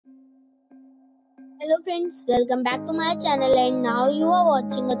Hello friends, welcome back to my channel and now you are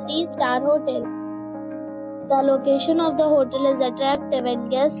watching a 3-star hotel. The location of the hotel is attractive and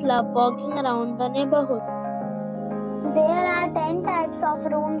guests love walking around the neighborhood. There are 10 types of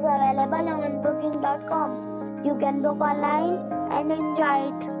rooms available on booking.com. You can book online and enjoy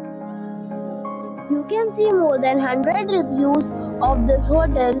it. You can see more than 100 reviews of this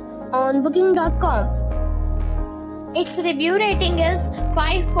hotel on booking.com. Its review rating is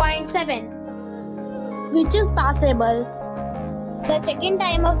 5.7. which is passable. The check-in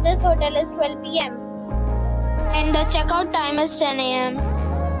time of this hotel is 12 p.m. and the checkout time is 10 a.m.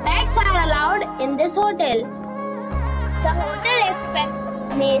 Pets are allowed in this hotel. The hotel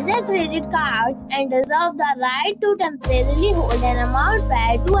accepts major credit cards and reserves the right to temporarily hold an amount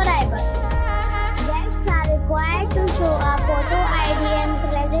prior to arrival. Guests are required to show a photo ID and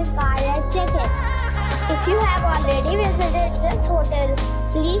credit card at check-in. If you have already visited this hotel,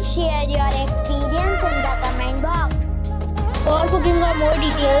 please share your experience in the comment box. For booking or more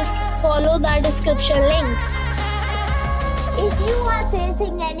details, follow the description link. If you are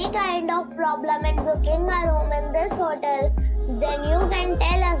facing any kind of problem in booking a room in this hotel, then you can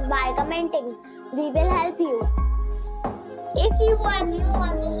tell us by commenting. We will help you. If you are new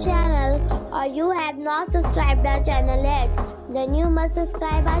on this channel or you have not subscribed our channel yet, then you must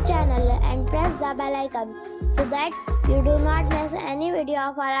subscribe our channel and press the bell icon so that you do not miss any video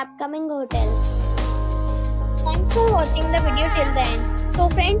of our upcoming hotel. Thanks for watching the video till the end. So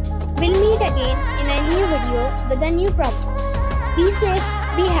friends, we'll meet again in a new video with a new property. Be safe,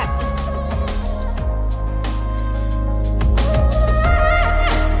 be happy.